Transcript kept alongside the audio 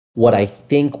What I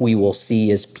think we will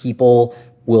see is people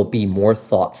will be more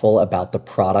thoughtful about the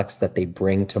products that they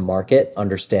bring to market,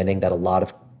 understanding that a lot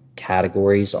of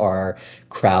categories are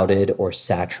crowded or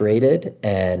saturated.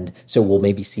 And so we'll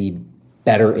maybe see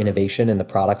better innovation in the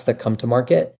products that come to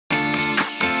market.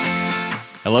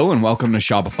 Hello and welcome to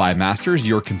Shopify Masters,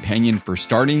 your companion for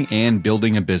starting and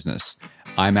building a business.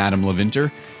 I'm Adam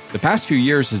Levinter. The past few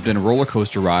years has been a roller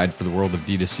coaster ride for the world of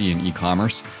D2C and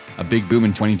e-commerce. A big boom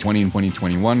in 2020 and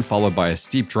 2021, followed by a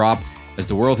steep drop as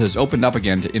the world has opened up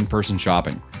again to in-person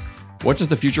shopping. What does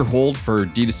the future hold for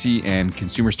D2C and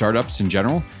consumer startups in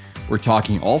general? We're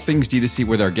talking all things D2C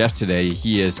with our guest today.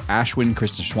 He is Ashwin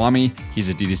Krishnaswamy. He's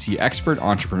a D2C expert,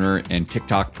 entrepreneur, and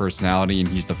TikTok personality, and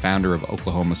he's the founder of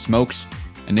Oklahoma Smokes,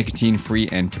 a nicotine-free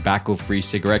and tobacco-free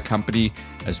cigarette company,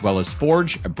 as well as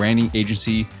Forge, a branding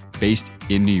agency based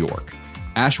in New York.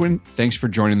 Ashwin, thanks for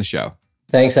joining the show.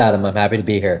 Thanks, Adam. I'm happy to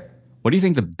be here. What do you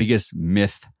think the biggest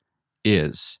myth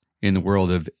is in the world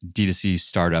of D2C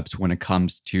startups when it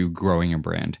comes to growing a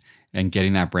brand and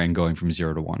getting that brand going from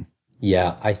 0 to 1?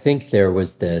 Yeah, I think there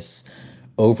was this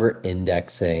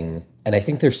over-indexing, and I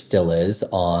think there still is,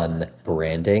 on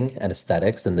branding and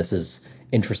aesthetics. And this is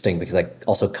interesting because I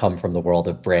also come from the world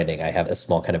of branding. I have a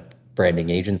small kind of branding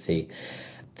agency.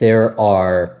 There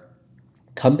are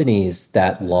companies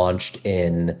that launched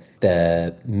in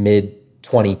the mid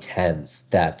 2010s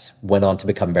that went on to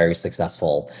become very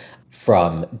successful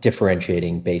from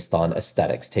differentiating based on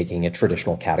aesthetics, taking a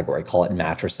traditional category, call it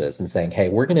mattresses, and saying, hey,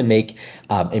 we're going to make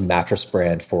a mattress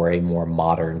brand for a more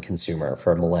modern consumer,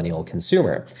 for a millennial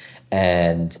consumer.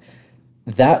 And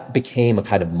that became a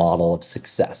kind of model of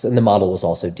success. And the model was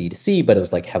also D2C, but it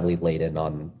was like heavily laden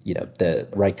on, the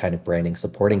right kind of branding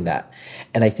supporting that.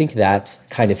 And I think that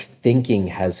kind of thinking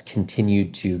has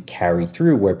continued to carry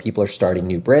through where people are starting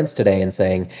new brands today and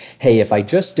saying, hey, if I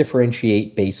just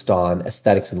differentiate based on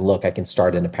aesthetics and look, I can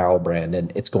start an apparel brand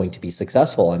and it's going to be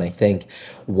successful. And I think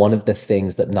one of the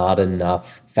things that not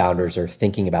enough founders are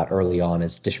thinking about early on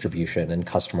is distribution and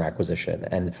customer acquisition,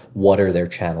 and what are their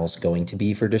channels going to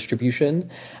be for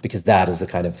distribution, because that is the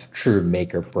kind of true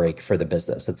make or break for the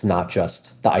business. It's not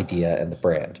just the idea and the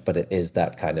brand, but it is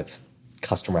that kind of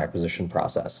customer acquisition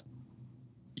process.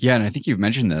 Yeah, and I think you've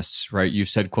mentioned this, right? You've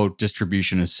said, quote,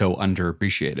 distribution is so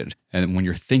underappreciated. And when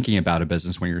you're thinking about a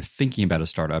business, when you're thinking about a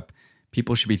startup,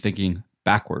 people should be thinking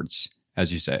backwards,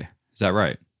 as you say. Is that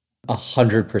right?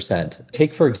 100%.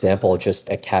 Take, for example, just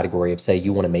a category of, say,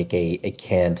 you want to make a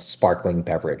canned sparkling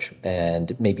beverage,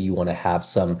 and maybe you want to have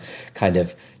some kind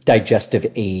of digestive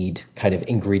aid kind of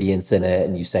ingredients in it.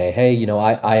 And you say, hey,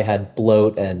 I had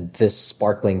bloat and this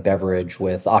sparkling beverage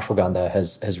with ashwagandha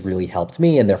has really helped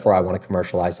me, and therefore I want to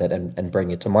commercialize it and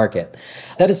bring it to market.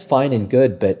 That is fine and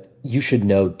good, but you should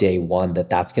know day one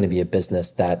that that's going to be a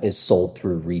business that is sold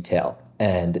through retail.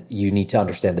 And you need to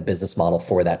understand the business model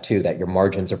for that too, that your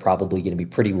margins are probably going to be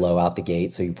pretty low out the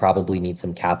gate. So you probably need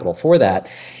some capital for that.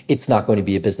 It's not going to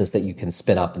be a business that you can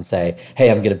spin up and say, hey,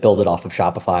 I'm going to build it off of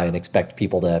Shopify and expect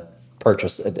people to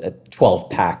purchase a 12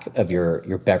 pack of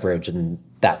your beverage and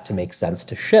that to make sense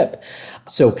to ship.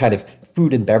 So kind of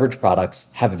food and beverage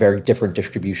products have a very different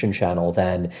distribution channel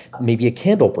than maybe a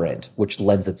candle brand, which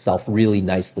lends itself really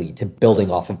nicely to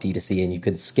building off of D2C. And you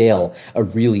could scale a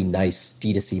really nice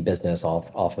D2C business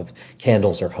off of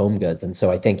candles or home goods. And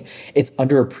so I think it's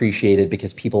underappreciated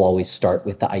because people always start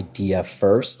with the idea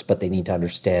first, but they need to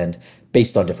understand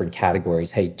based on different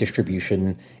categories, hey,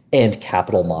 distribution and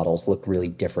capital models look really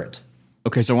different.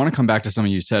 Okay, so I want to come back to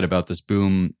something you said about this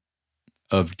boom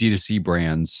of D2C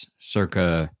brands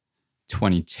circa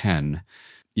 2010.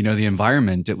 The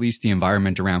environment, at least the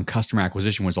environment around customer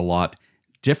acquisition, was a lot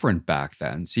different back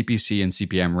then. CPC and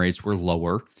CPM rates were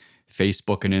lower.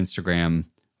 Facebook and Instagram,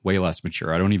 way less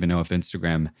mature. I don't even know if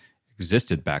Instagram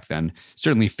existed back then.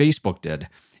 Certainly Facebook did.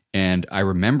 And I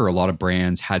remember a lot of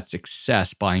brands had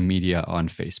success buying media on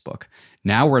Facebook.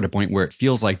 Now we're at a point where it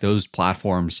feels like those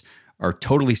platforms are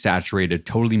totally saturated,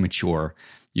 totally mature.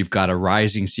 You've got a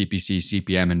rising CPC,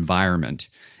 CPM environment.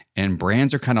 And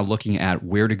brands are kind of looking at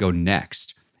where to go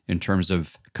next in terms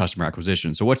of customer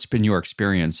acquisition. So what's been your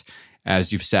experience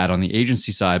as you've sat on the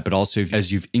agency side, but also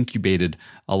as you've incubated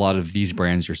a lot of these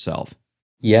brands yourself?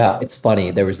 Yeah, it's funny.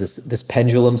 There was this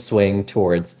pendulum swing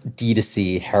towards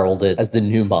D2C heralded as the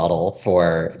new model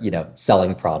for,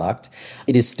 selling product.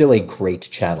 It is still a great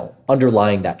channel.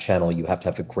 Underlying that channel, you have to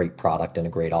have a great product and a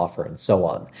great offer and so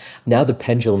on. Now the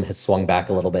pendulum has swung back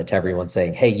a little bit to everyone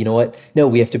saying, hey, you know what? No,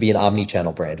 we have to be an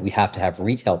omni-channel brand. We have to have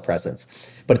retail presence.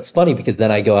 But it's funny because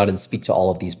then I go out and speak to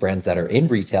all of these brands that are in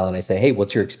retail and I say, hey,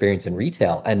 what's your experience in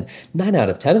retail? And 9 out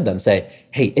of 10 of them say,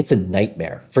 hey, it's a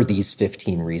nightmare for these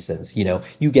 15 reasons.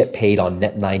 you get paid on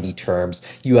net 90 terms.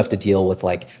 You have to deal with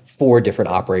like 4 different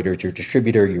operators, your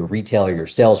distributor, your retailer, your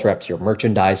sales reps, your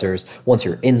merchandisers. Once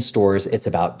you're in stores, it's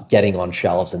about getting on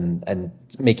shelves and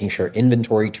making sure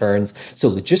inventory turns.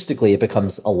 So logistically, it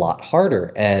becomes a lot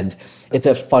harder. And it's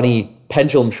a funny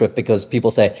pendulum shift because people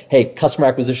say, hey, customer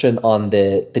acquisition on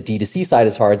the D2C side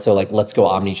is hard. So like, let's go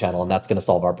omni-channel and that's going to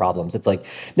solve our problems. It's like,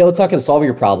 no, it's not going to solve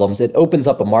your problems. It opens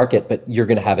up a market, but you're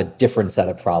going to have a different set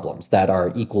of problems that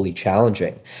are equally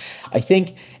challenging. I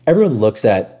think everyone looks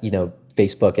at,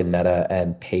 Facebook and Meta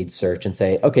and paid search and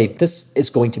say, okay, this is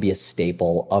going to be a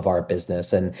staple of our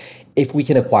business. And if we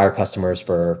can acquire customers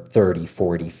for 30,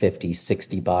 40, 50,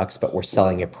 60 bucks, but we're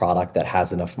selling a product that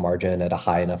has enough margin at a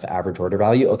high enough average order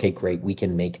value, okay, great, we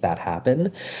can make that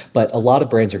happen. But a lot of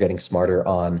brands are getting smarter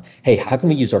on, hey, how can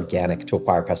we use organic to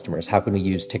acquire customers? How can we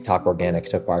use TikTok organic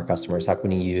to acquire customers? How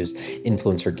can we use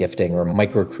influencer gifting or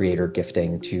micro creator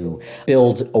gifting to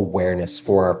build awareness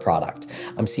for our product?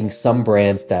 I'm seeing some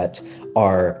brands that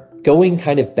are going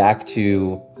kind of back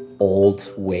to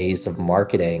old ways of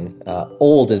marketing.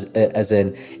 Old as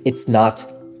in it's not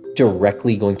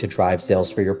directly going to drive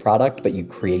sales for your product, but you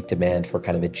create demand for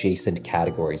kind of adjacent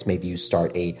categories. Maybe you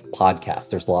start a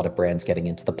podcast. There's a lot of brands getting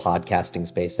into the podcasting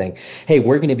space saying, hey,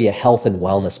 we're going to be a health and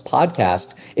wellness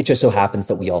podcast. It just so happens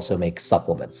that we also make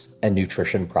supplements and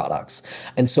nutrition products.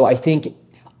 And so I think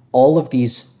all of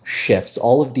these shifts,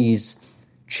 all of these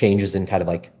changes in kind of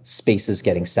like spaces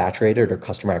getting saturated or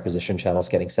customer acquisition channels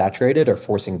getting saturated are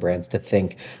forcing brands to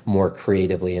think more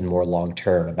creatively and more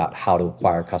long-term about how to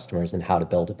acquire customers and how to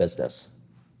build a business.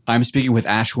 I'm speaking with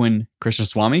Ashwin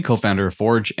Krishnaswamy, co-founder of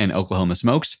Forge and Oklahoma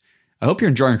Smokes. I hope you're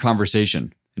enjoying our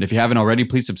conversation. And if you haven't already,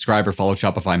 please subscribe or follow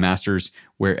Shopify Masters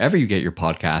wherever you get your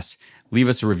podcasts. Leave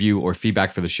us a review or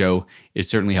feedback for the show. It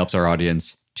certainly helps our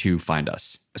audience to find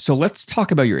us. So let's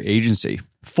talk about your agency.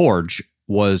 Forge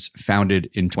was founded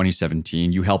in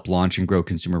 2017. You help launch and grow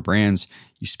consumer brands.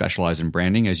 You specialize in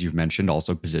branding, as you've mentioned,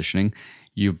 also positioning.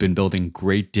 You've been building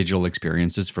great digital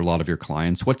experiences for a lot of your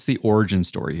clients. What's the origin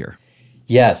story here?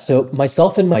 Yeah, so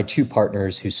myself and my 2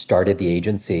 partners who started the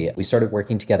agency, we started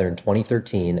working together in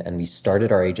 2013 and we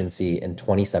started our agency in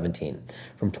 2017.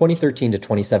 From 2013 to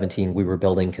 2017, we were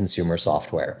building consumer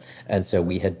software. And so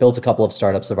we had built a couple of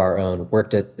startups of our own,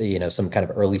 worked at, some kind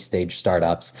of early stage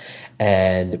startups.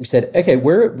 And we said, okay,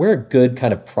 we're a good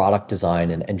kind of product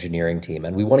design and engineering team,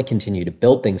 and we want to continue to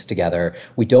build things together.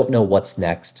 We don't know what's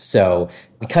next. So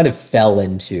we kind of fell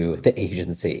into the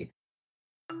agency.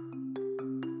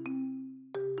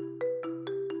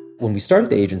 When we started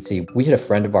the agency, we had a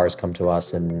friend of ours come to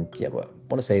us in, I want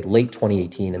to say late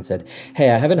 2018 and said,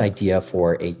 hey, I have an idea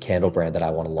for a candle brand that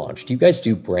I want to launch. Do you guys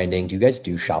do branding? Do you guys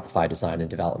do Shopify design and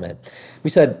development?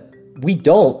 We said, we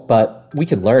don't, but we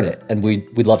can learn it. And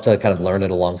we'd love to kind of learn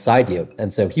it alongside you.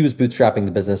 And so he was bootstrapping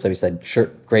the business. So we said, sure,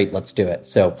 great, let's do it.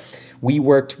 So we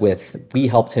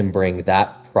helped him bring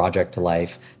that project to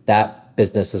life. That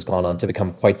business has gone on to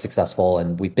become quite successful,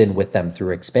 and we've been with them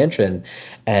through expansion,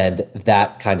 and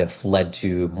that kind of led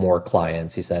to more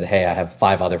clients. He said, hey, I have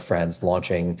 5 other friends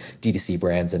launching D2C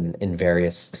brands in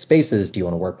various spaces. Do you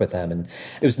want to work with them? And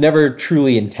it was never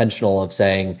truly intentional of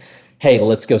saying, hey,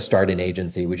 let's go start an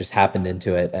agency. We just happened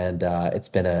into it, and it's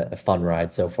been a fun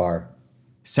ride so far.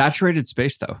 Saturated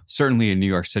space, though, certainly in New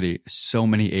York City, so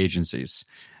many agencies.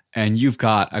 And you've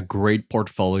got a great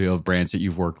portfolio of brands that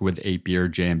you've worked with,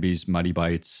 8Beer, Jambies, Muddy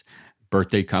Bites,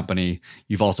 Birthday Company.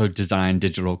 You've also designed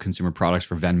digital consumer products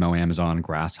for Venmo, Amazon,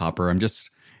 Grasshopper. I'm just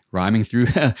rhyming through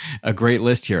a great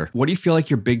list here. What do you feel like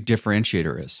your big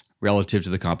differentiator is relative to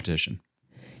the competition?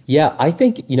 Yeah, I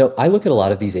think, I look at a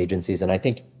lot of these agencies and I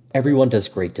think everyone does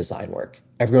great design work.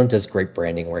 Everyone does great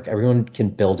branding work. Everyone can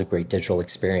build a great digital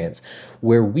experience.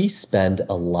 Where we spend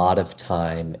a lot of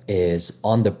time is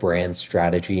on the brand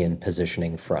strategy and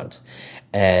positioning front.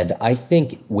 And I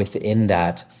think within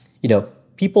that,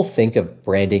 people think of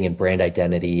branding and brand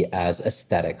identity as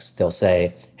aesthetics. They'll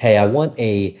say, hey, I want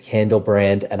a candle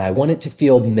brand and I want it to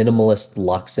feel minimalist,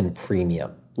 luxe, and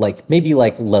premium, maybe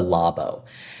like Le Labo.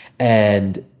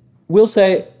 And we'll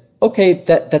say, okay,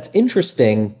 that's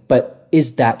interesting, but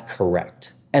is that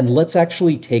correct? And let's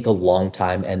actually take a long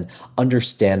time and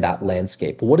understand that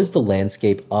landscape. What is the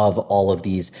landscape of all of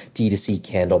these D2C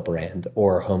candle brand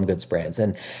or home goods brands?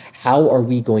 And how are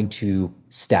we going to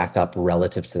stack up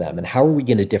relative to them? And how are we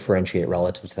going to differentiate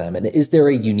relative to them? And is there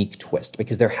a unique twist?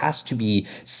 Because there has to be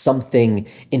something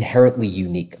inherently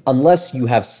unique, unless you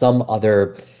have some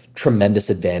other tremendous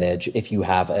advantage. If you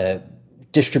have a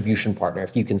distribution partner,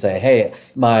 if you can say, hey,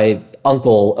 my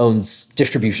uncle owns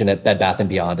distribution at Bed Bath &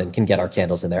 Beyond and can get our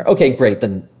candles in there. Okay, great.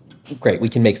 Then great, we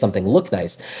can make something look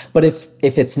nice. But if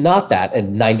it's not that,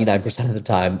 and 99% of the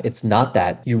time it's not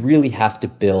that, you really have to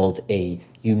build a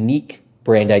unique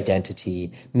brand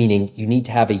identity, meaning you need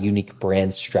to have a unique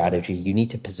brand strategy. You need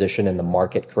to position in the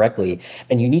market correctly,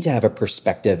 and you need to have a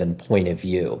perspective and point of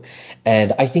view.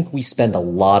 And I think we spend a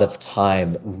lot of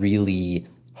time really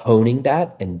honing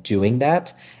that and doing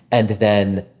that. And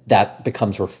then that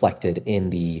becomes reflected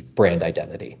in the brand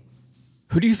identity.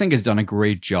 Who do you think has done a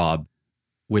great job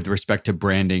with respect to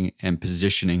branding and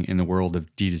positioning in the world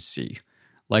of D2C?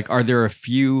 Like, are there a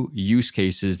few use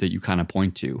cases that you kind of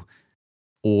point to,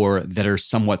 or that are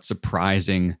somewhat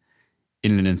surprising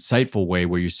in an insightful way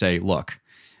where you say, look,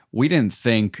 we didn't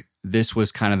think this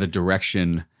was kind of the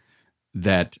direction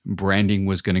that branding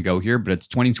was going to go here, but it's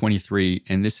 2023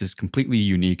 and this is completely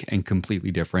unique and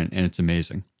completely different, and it's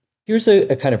amazing? Here's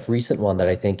a kind of recent one that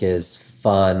I think is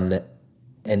fun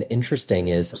and interesting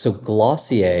is, so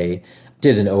Glossier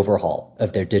did an overhaul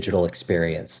of their digital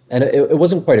experience. And it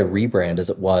wasn't quite a rebrand as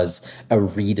it was a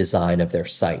redesign of their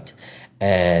site.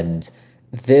 And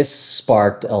this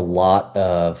sparked a lot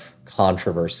of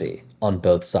controversy on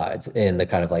both sides in the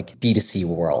kind of like D2C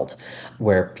world,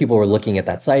 where people were looking at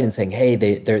that site and saying, hey,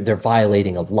 they're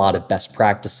violating a lot of best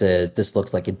practices. This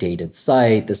looks like a dated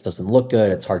site. This doesn't look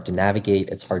good. It's hard to navigate.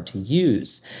 It's hard to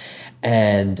use.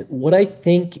 And what I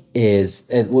think is,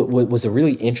 what was a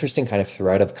really interesting kind of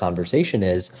thread of conversation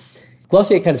is,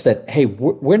 Glossier kind of said, hey,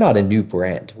 we're not a new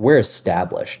brand. We're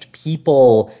established.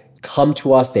 People come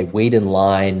to us, they wait in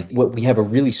line. We have a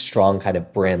really strong kind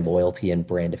of brand loyalty and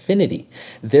brand affinity.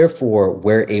 Therefore,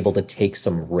 we're able to take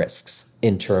some risks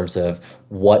in terms of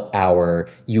what our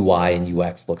UI and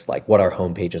UX looks like, what our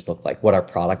homepages look like, what our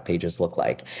product pages look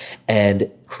like.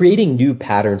 And creating new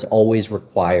patterns always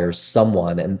requires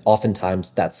someone, and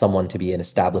oftentimes that's someone to be an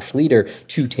established leader,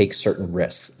 to take certain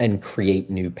risks and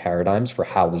create new paradigms for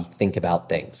how we think about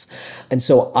things. And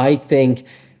so I think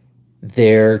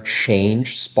their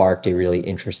change sparked a really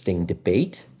interesting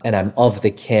debate. And I'm of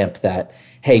the camp that,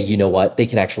 hey, you know what? They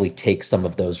can actually take some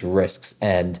of those risks,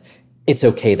 and it's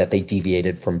okay that they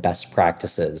deviated from best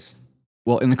practices.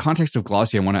 Well, in the context of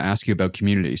Glossier, I want to ask you about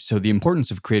community. So the importance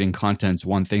of creating content is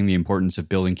one thing. The importance of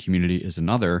building community is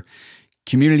another.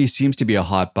 Community seems to be a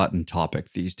hot button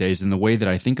topic these days. And the way that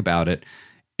I think about it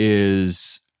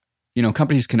is,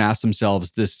 companies can ask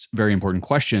themselves this very important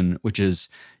question, which is,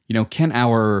 can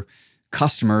our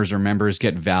customers or members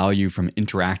get value from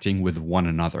interacting with one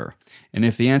another? And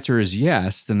if the answer is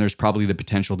yes, then there's probably the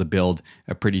potential to build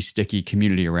a pretty sticky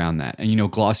community around that.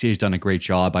 And Glossier's done a great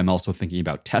job. I'm also thinking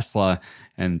about Tesla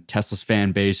and Tesla's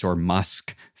fan base, or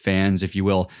Musk fans, if you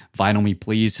will. Vinyl Me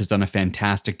Please has done a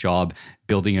fantastic job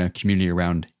building a community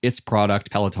around its product.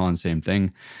 Peloton, same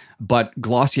thing. But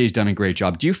Glossier's done a great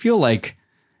job. Do you feel like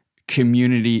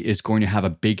community is going to have a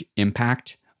big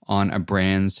impact on a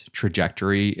brand's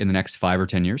trajectory in the next 5 or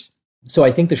 10 years? So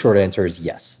I think the short answer is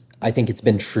yes. I think it's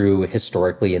been true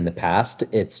historically in the past.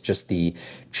 It's just the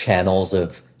channels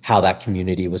of how that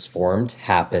community was formed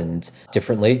happened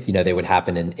differently. They would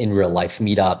happen in real life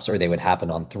meetups, or they would happen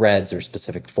on threads or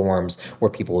specific forums where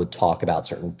people would talk about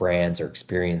certain brands or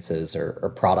experiences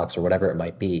or products or whatever it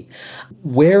might be.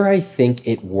 Where I think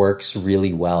it works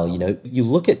really well, you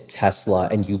look at Tesla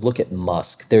and you look at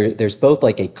Musk, there's both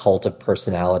like a cult of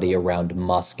personality around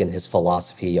Musk and his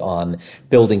philosophy on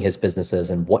building his businesses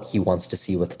and what he wants to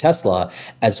see with Tesla,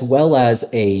 as well as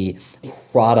a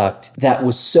product that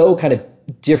was so kind of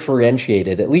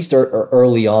differentiated, at least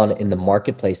early on in the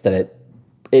marketplace, that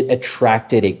it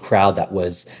attracted a crowd that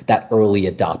was that early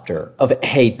adopter of,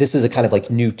 hey, this is a kind of like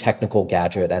new technical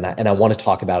gadget, and I want to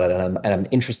talk about it, and I'm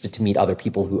interested to meet other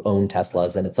people who own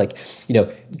Teslas. And it's like,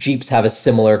 Jeeps have a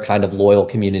similar kind of loyal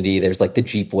community. There's like the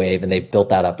Jeep Wave, and they've built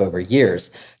that up over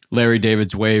years. Larry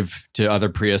David's wave to other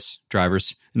Prius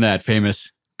drivers in that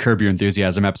famous Curb Your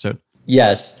Enthusiasm episode.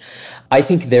 Yes. I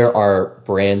think there are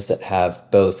brands that have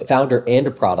both founder and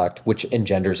a product, which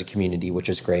engenders a community, which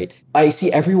is great. I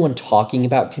see everyone talking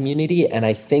about community, and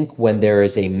I think when there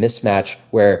is a mismatch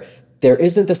where there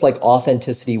isn't this like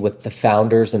authenticity with the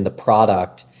founders and the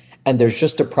product, and there's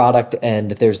just a product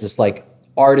and there's this like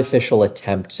artificial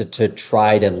attempt to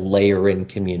try to layer in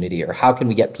community, or how can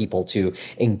we get people to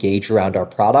engage around our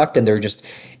product, and there just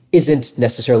isn't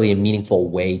necessarily a meaningful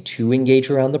way to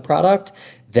engage around the product,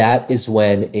 that is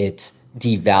when it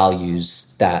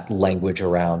devalues that language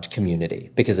around community,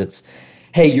 because it's,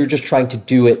 hey, you're just trying to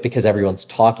do it because everyone's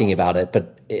talking about it,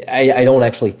 but I don't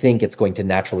actually think it's going to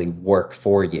naturally work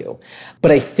for you.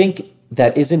 But I think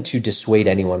that isn't to dissuade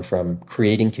anyone from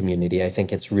creating community. I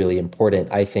think it's really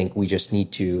important. I think we just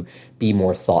need to be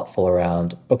more thoughtful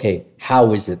around, okay,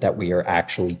 how is it that we are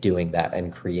actually doing that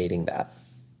and creating that?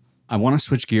 I want to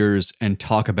switch gears and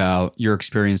talk about your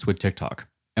experience with TikTok.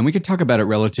 And we could talk about it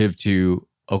relative to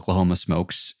Oklahoma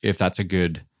Smokes, if that's a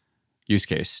good use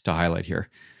case to highlight here.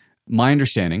 My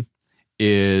understanding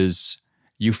is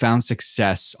you found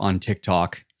success on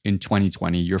TikTok in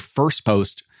 2020. Your first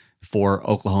post for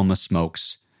Oklahoma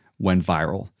Smokes went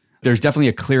viral. There's definitely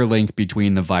a clear link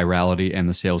between the virality and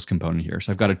the sales component here.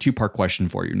 So I've got a two-part question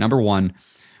for you. Number one,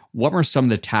 what were some of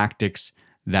the tactics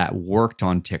that worked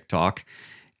on TikTok?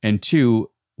 And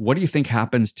two, what do you think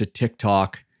happens to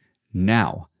TikTok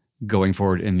now going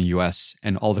forward in the US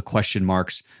and all the question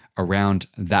marks around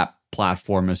that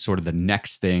platform as sort of the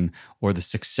next thing or the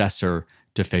successor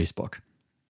to Facebook?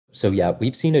 So yeah,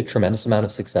 we've seen a tremendous amount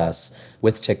of success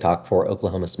with TikTok for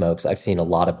Oklahoma Smokes. I've seen a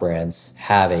lot of brands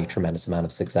have a tremendous amount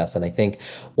of success. And I think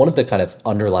one of the kind of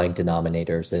underlying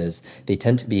denominators is they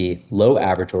tend to be low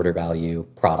average order value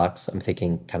products. I'm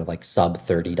thinking kind of like sub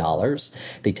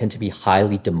 $30. They tend to be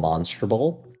highly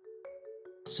demonstrable.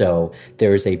 So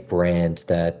there's a brand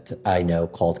that I know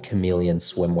called Chameleon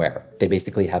Swimwear. They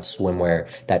basically have swimwear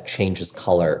that changes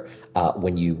color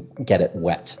when you get it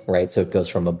wet, right? So it goes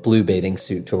from a blue bathing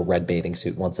suit to a red bathing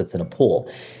suit once it's in a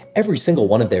pool. Every single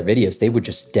one of their videos, they would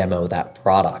just demo that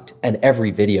product, and every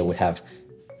video would have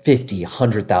 50,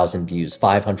 100,000 views,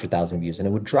 500,000 views, and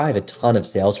it would drive a ton of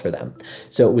sales for them.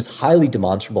 So it was highly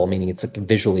demonstrable, meaning it's like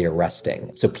visually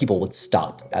arresting. So people would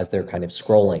stop as they're kind of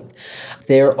scrolling.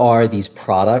 There are these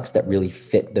products that really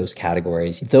fit those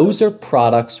categories. Those are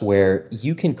products where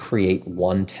you can create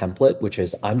one template, which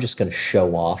is I'm just going to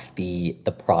show off the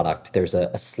product. There's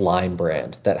a slime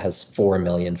brand that has 4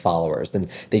 million followers, and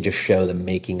they just show the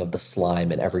making of the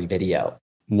slime in every video.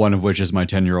 One of which is my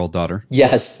 10-year-old daughter.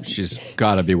 Yes. She's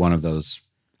got to be one of those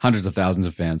hundreds of thousands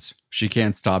of fans. She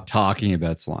can't stop talking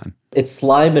about slime. It's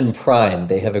slime and prime.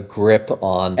 They have a grip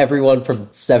on everyone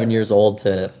from 7 years old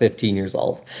to 15 years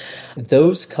old.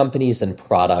 Those companies and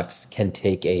products can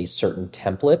take a certain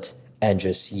template and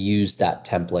just use that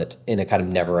template in a kind of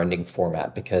never-ending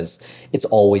format because it's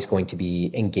always going to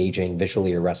be engaging,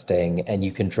 visually arresting, and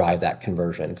you can drive that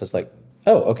conversion because like,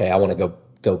 oh, okay, I want to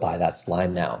go buy that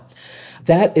slime now.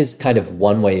 That is kind of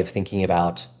one way of thinking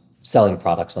about selling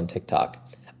products on TikTok.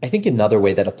 I think another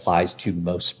way that applies to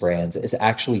most brands is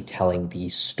actually telling the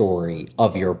story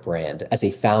of your brand. As a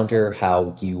founder,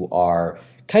 how you are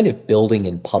kind of building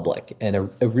in public. And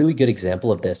a really good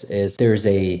example of this is there's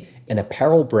an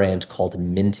apparel brand called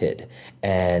Minted.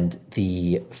 And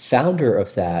the founder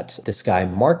of that, this guy,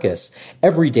 Marcus,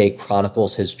 every day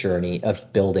chronicles his journey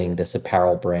of building this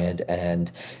apparel brand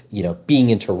and, being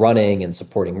into running and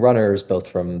supporting runners, both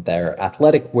from their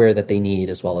athletic wear that they need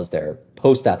as well as their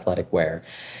post-athletic wear.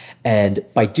 And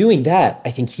by doing that,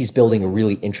 I think he's building a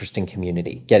really interesting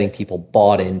community, getting people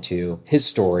bought into his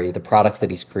story, the products that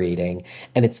he's creating.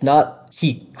 And it's not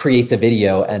he creates a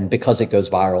video and because it goes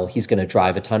viral, he's going to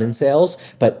drive a ton in sales,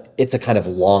 but it's a kind of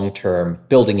long-term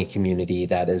building a community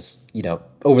that is,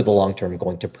 over the long term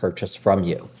going to purchase from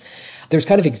you. There's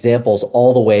kind of examples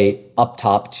all the way up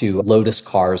top to Lotus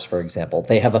Cars, for example.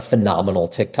 They have a phenomenal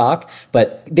TikTok,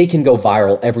 but they can go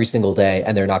viral every single day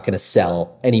and they're not going to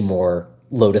sell any more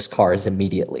Lotus Cars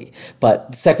immediately.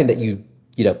 But the second that you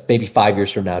maybe 5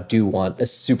 years from now do want a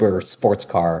super sports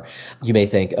car, you may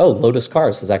think, oh, Lotus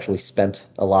Cars has actually spent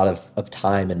a lot of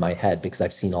time in my head because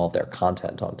I've seen all of their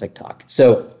content on TikTok.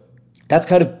 So that's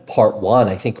kind of part one.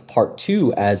 I think part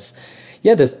two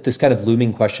this kind of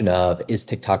looming question of, is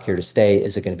TikTok here to stay?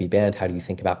 Is it going to be banned? How do you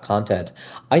think about content?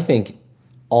 I think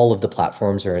all of the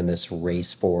platforms are in this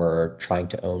race for trying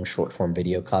to own short form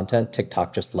video content.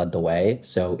 TikTok just led the way.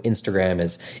 So Instagram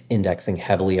is indexing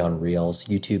heavily on Reels.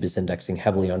 YouTube is indexing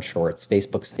heavily on Shorts.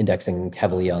 Facebook's indexing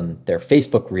heavily on their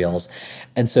Facebook Reels.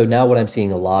 And so now what I'm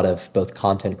seeing a lot of both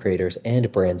content creators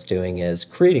and brands doing is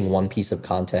creating one piece of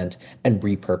content and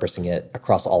repurposing it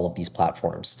across all of these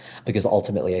platforms. Because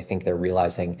ultimately, I think they're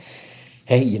realizing,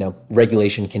 hey,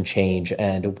 regulation can change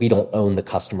and we don't own the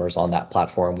customers on that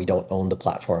platform. We don't own the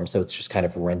platform. So it's just kind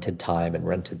of rented time and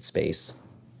rented space.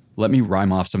 Let me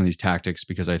rhyme off some of these tactics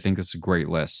because I think this is a great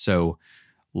list. So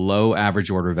low average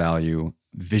order value,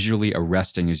 visually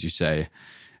arresting, as you say,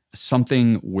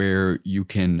 something where you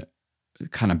can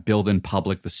kind of build in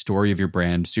public the story of your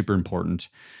brand, super important.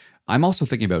 I'm also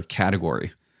thinking about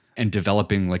category and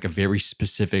developing like a very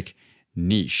specific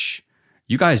niche.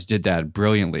 You guys did that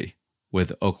brilliantly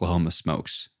with Oklahoma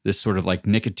Smokes, this sort of like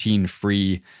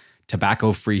nicotine-free,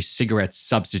 tobacco-free cigarette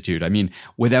substitute. I mean,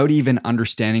 without even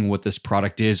understanding what this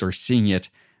product is or seeing it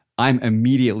I'm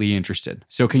immediately interested.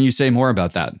 So can you say more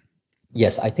about that?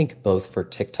 Yes, I think both for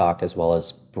TikTok as well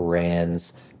as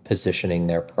brands positioning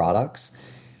their products,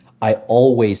 I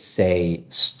always say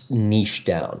niche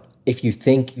down. If you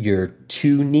think you're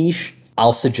too niche,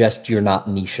 I'll suggest you're not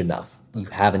niche enough. You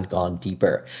haven't gone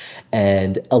deeper.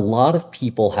 And a lot of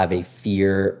people have a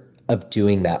fear of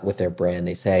doing that with their brand.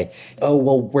 They say, oh,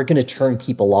 well, we're going to turn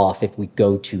people off if we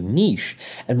go too niche.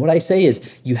 And what I say is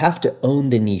you have to own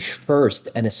the niche first.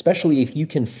 And especially if you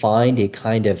can find a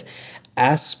kind of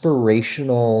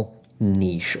aspirational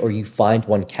niche, or you find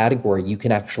one category, you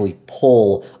can actually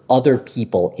pull other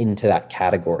people into that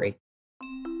category.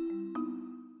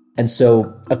 And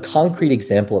so a concrete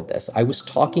example of this, I was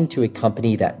talking to a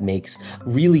company that makes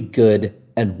really good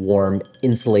and warm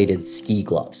insulated ski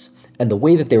gloves. And the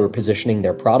way that they were positioning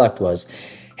their product was,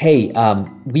 hey,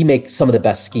 we make some of the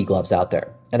best ski gloves out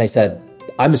there. And I said,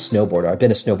 I'm a snowboarder. I've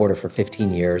been a snowboarder for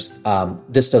 15 years.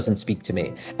 This doesn't speak to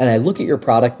me. And I look at your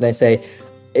product and I say,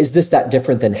 is this that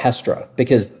different than Hestra?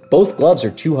 Because both gloves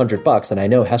are $200. And I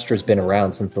know Hestra's been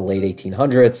around since the late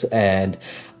 1800s. And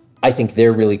I think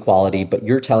they're really quality, but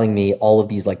you're telling me all of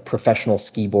these like professional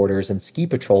ski boarders and ski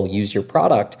patrol use your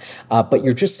product, but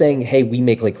you're just saying, hey, we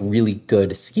make like really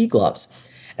good ski gloves.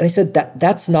 And I said,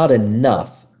 that's not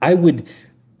enough. I would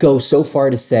go so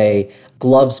far to say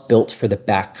gloves built for the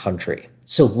backcountry.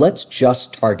 So let's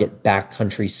just target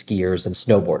backcountry skiers and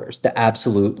snowboarders, the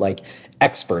absolute like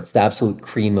experts, the absolute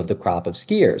cream of the crop of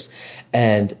skiers.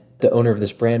 And the owner of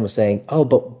this brand was saying, oh,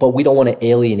 but we don't want to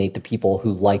alienate the people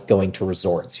who like going to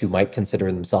resorts, who might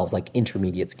consider themselves like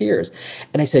intermediate skiers.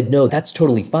 And I said, no, that's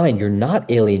totally fine. You're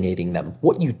not alienating them.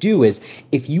 What you do is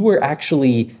if you were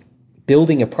actually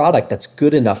building a product that's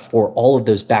good enough for all of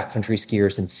those backcountry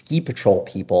skiers and ski patrol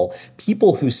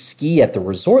people who ski at the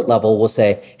resort level will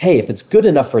say, hey, if it's good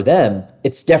enough for them,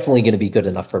 it's definitely going to be good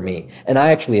enough for me. And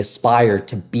I actually aspire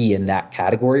to be in that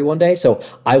category one day. So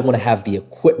I want to have the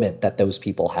equipment that those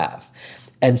people have.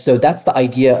 And so that's the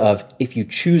idea of if you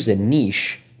choose a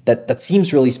niche that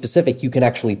seems really specific, you can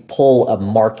actually pull a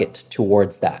market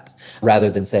towards that rather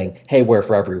than saying, hey, we're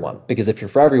for everyone. Because if you're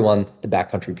for everyone, the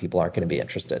backcountry people aren't going to be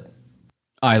interested.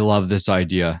 I love this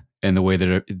idea and the way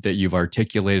that you've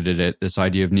articulated it, this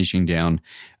idea of niching down.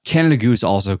 Canada Goose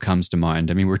also comes to mind.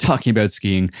 I mean, we're talking about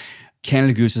skiing.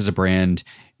 Canada Goose is a brand.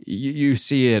 You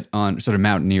see it on sort of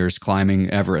mountaineers climbing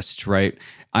Everest, right?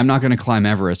 I'm not going to climb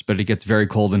Everest, but it gets very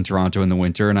cold in Toronto in the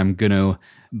winter, and I'm going to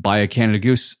buy a Canada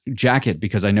Goose jacket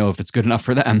because I know if it's good enough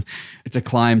for them to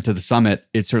climb to the summit,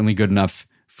 it's certainly good enough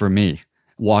for me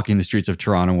walking the streets of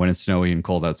Toronto when it's snowy and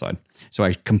cold outside. So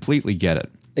I completely get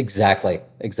it. Exactly.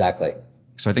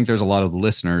 So I think there's a lot of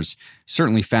listeners,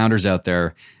 certainly founders out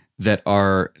there that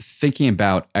are thinking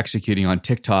about executing on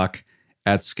TikTok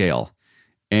at scale.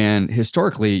 And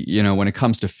historically, when it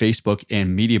comes to Facebook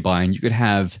and media buying, you could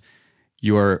have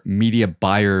your media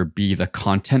buyer be the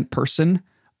content person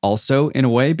also in a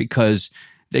way, because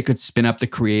they could spin up the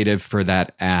creative for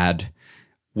that ad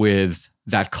with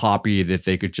that copy that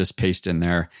they could just paste in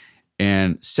there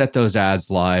and set those ads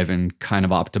live and kind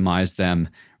of optimize them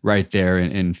right there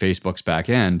in Facebook's back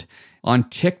end. On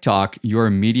TikTok, your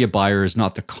media buyer is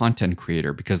not the content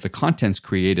creator because the content's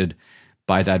created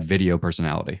by that video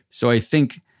personality. So I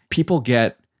think people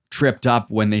get tripped up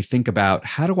when they think about,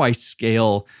 how do I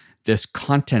scale this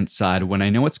content side when I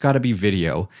know it's got to be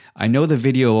video? I know the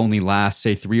video only lasts,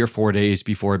 say, 3 or 4 days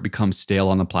before it becomes stale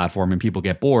on the platform and people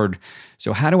get bored.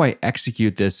 So how do I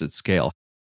execute this at scale?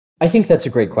 I think that's a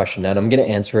great question, and I'm going to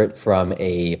answer it from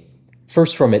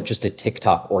just a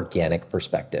TikTok organic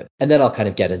perspective, and then I'll kind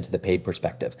of get into the paid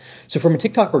perspective. So from a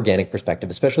TikTok organic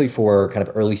perspective, especially for kind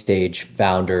of early stage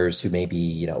founders who may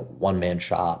be, one man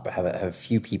shop, have a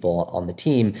few people on the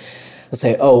team, let's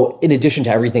say, oh, in addition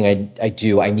to everything I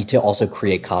do, I need to also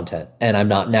create content. And I'm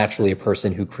not naturally a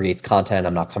person who creates content.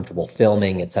 I'm not comfortable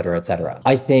filming, et cetera, et cetera.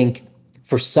 I think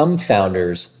for some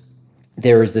founders,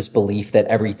 there is this belief that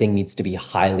everything needs to be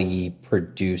highly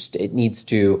produced. It needs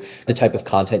to, the type of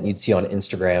content you'd see on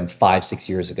Instagram 5-6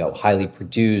 years ago, highly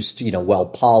produced, well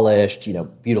polished,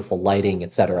 beautiful lighting,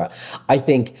 etc. I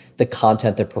think the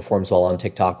content that performs well on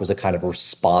TikTok was a kind of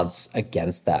response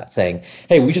against that, saying,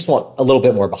 hey, we just want a little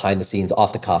bit more behind the scenes,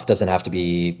 off the cuff, doesn't have to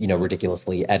be,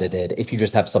 ridiculously edited. If you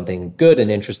just have something good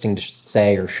and interesting to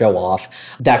say or show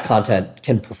off, that content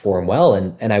can perform well.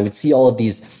 And I would see all of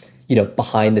these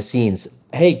behind the scenes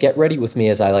hey, get ready with me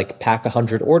as I like pack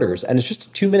 100 orders. And it's just a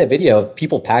 2-minute video of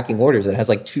people packing orders and it has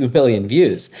like 2 million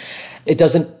views. It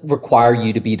doesn't require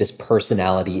you to be this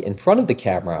personality in front of the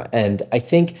camera. And I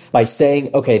think by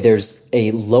saying, okay, there's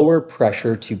a lower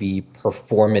pressure to be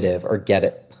performative or get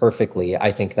it perfectly,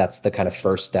 I think that's the kind of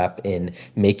first step in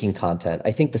making content.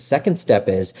 I think the second step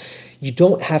is you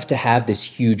don't have to have this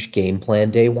huge game plan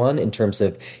day one in terms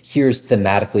of here's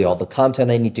thematically all the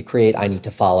content I need to create. I need to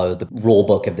follow the rule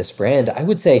book of this brand. I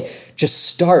would say just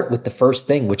start with the first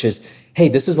thing, which is, hey,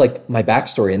 this is like my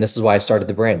backstory and this is why I started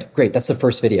the brand. Great. That's the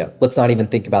first video. Let's not even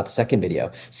think about the second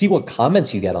video. See what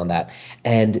comments you get on that.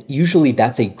 And usually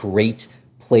that's a great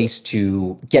place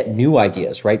to get new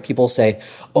ideas, right? People say,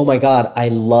 oh my God, I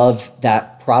love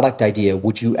that product idea.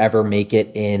 Would you ever make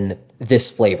it in this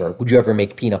flavor? Would you ever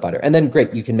make peanut butter? And then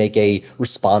great, you can make a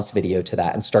response video to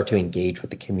that and start to engage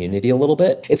with the community a little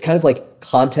bit. It's kind of like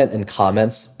content and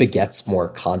comments begets more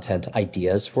content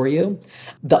ideas for you.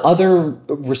 The other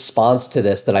response to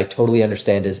this that I totally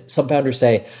understand is some founders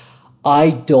say,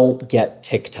 I don't get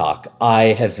TikTok. I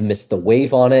have missed the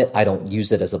wave on it. I don't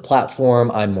use it as a platform.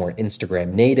 I'm more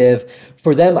Instagram native.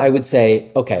 For them, I would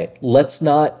say, okay, let's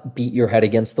not beat your head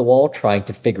against the wall trying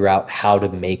to figure out how to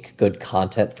make good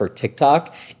content for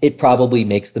TikTok. It probably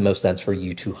makes the most sense for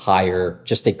you to hire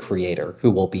just a creator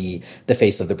who will be the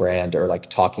face of the brand or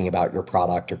like talking about your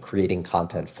product or creating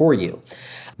content for you.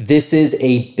 This is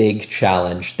a big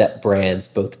challenge that brands,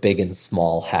 both big and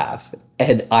small, have.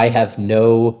 And I have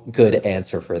no good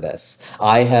answer for this.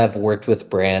 I have worked with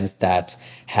brands that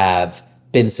have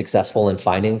been successful in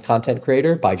finding a content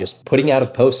creator by just putting out a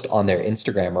post on their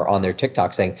Instagram or on their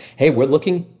TikTok saying, hey, we're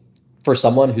looking for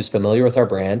someone who's familiar with our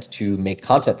brand to make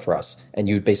content for us. And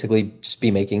you'd basically just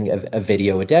be making a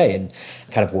video a day and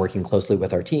kind of working closely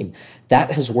with our team.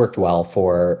 That has worked well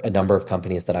for a number of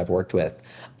companies that I've worked with.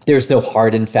 There's no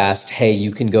hard and fast, hey, you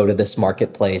can go to this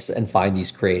marketplace and find these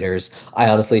creators. I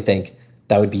honestly think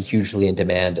that would be hugely in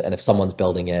demand. And if someone's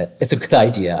building it, it's a good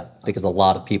idea because a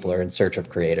lot of people are in search of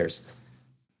creators.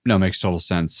 No, makes total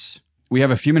sense. We have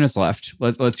a few minutes left.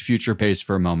 Let's future pace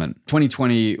for a moment.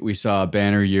 2020, we saw a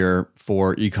banner year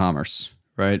for e-commerce,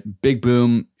 right? Big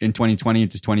boom in 2020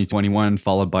 into 2021,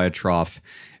 followed by a trough.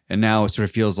 And now it sort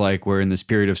of feels like we're in this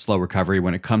period of slow recovery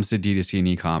when it comes to D2C and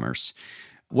e-commerce.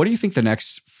 What do you think the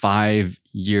next 5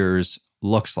 years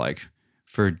looks like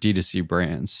for D2C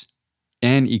brands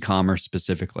and e-commerce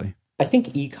specifically? I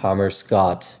think e-commerce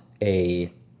got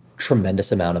a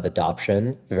tremendous amount of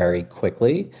adoption very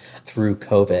quickly through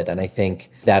COVID. And I think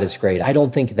that is great. I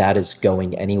don't think that is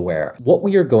going anywhere. What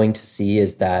we are going to see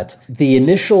is that the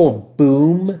initial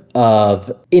boom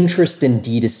of interest in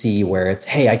D2C, where it's,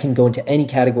 hey, I can go into any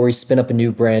category, spin up a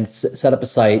new brand, set up a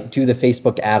site, do the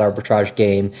Facebook ad arbitrage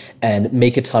game, and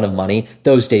make a ton of money,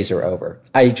 those days are over.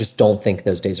 I just don't think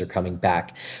those days are coming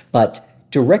back. But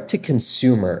direct to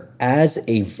consumer as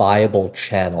a viable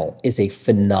channel is a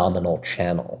phenomenal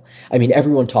channel. I mean,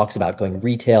 everyone talks about going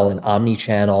retail and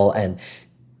omni-channel, and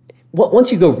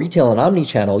once you go retail and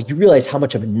omni-channel, you realize how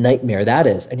much of a nightmare that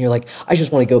is. And you're like, I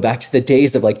just want to go back to the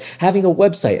days of like having a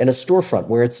website and a storefront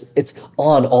where it's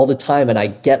on all the time and I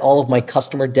get all of my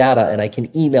customer data and I can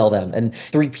email them and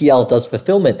 3PL does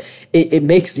fulfillment. It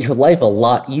makes your life a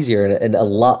lot easier and a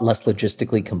lot less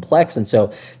logistically complex. And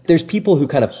so there's people who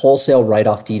kind of wholesale write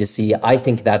off D2C. I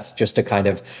think that's just a kind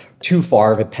of too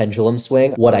far of a pendulum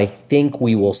swing. What I think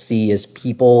we will see is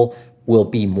people will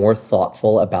be more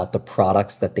thoughtful about the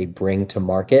products that they bring to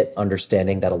market,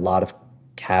 understanding that a lot of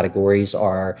categories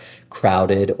are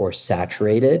crowded or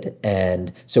saturated.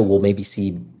 And so we'll maybe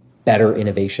see better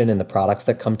innovation in the products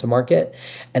that come to market.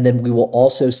 And then we will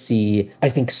also see, I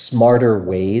think, smarter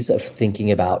ways of thinking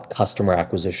about customer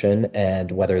acquisition,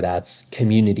 and whether that's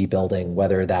community building,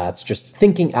 whether that's just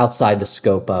thinking outside the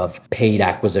scope of paid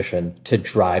acquisition to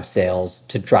drive sales,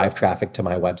 to drive traffic to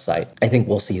my website. I think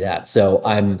we'll see that. So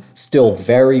I'm still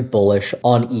very bullish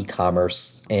on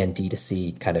e-commerce and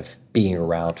D2C kind of being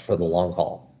around for the long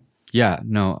haul. Yeah,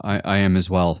 no, I am as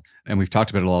well. And we've talked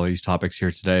about a lot of these topics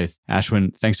here today.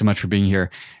 Ashwin, thanks so much for being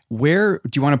here. Where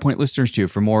do you want to point listeners to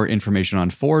for more information on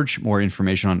Forge, more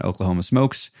information on Oklahoma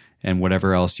Smokes, and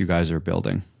whatever else you guys are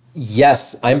building?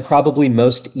 Yes, I'm probably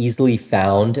most easily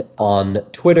found on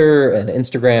Twitter and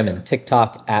Instagram and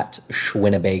TikTok at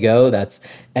Schwinnebago. That's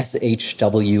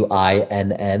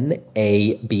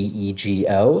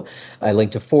SHWINNABEGO. I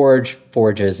link to Forge.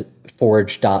 Forge is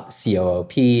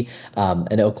forge.coop,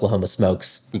 and Oklahoma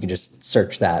Smokes. You can just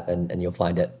search that and you'll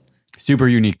find it. Super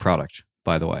unique product,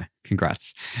 by the way.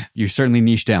 Congrats. You certainly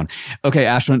niched down. Okay,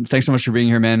 Ashwin, thanks so much for being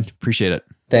here, man. Appreciate it.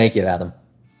 Thank you, Adam.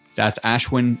 That's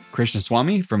Ashwin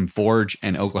Krishnaswamy from Forge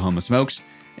and Oklahoma Smokes.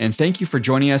 And thank you for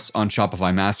joining us on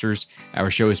Shopify Masters.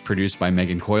 Our show is produced by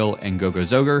Megan Coyle and Gogo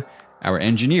Zoger. Our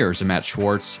engineers are Matt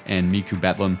Schwartz and Miku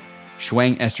Betlam.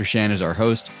 Shuang Esther Shan is our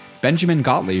host. Benjamin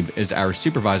Gottlieb is our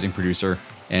supervising producer.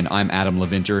 And I'm Adam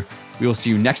Levinter. We will see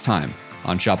you next time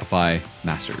on Shopify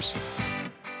Masters.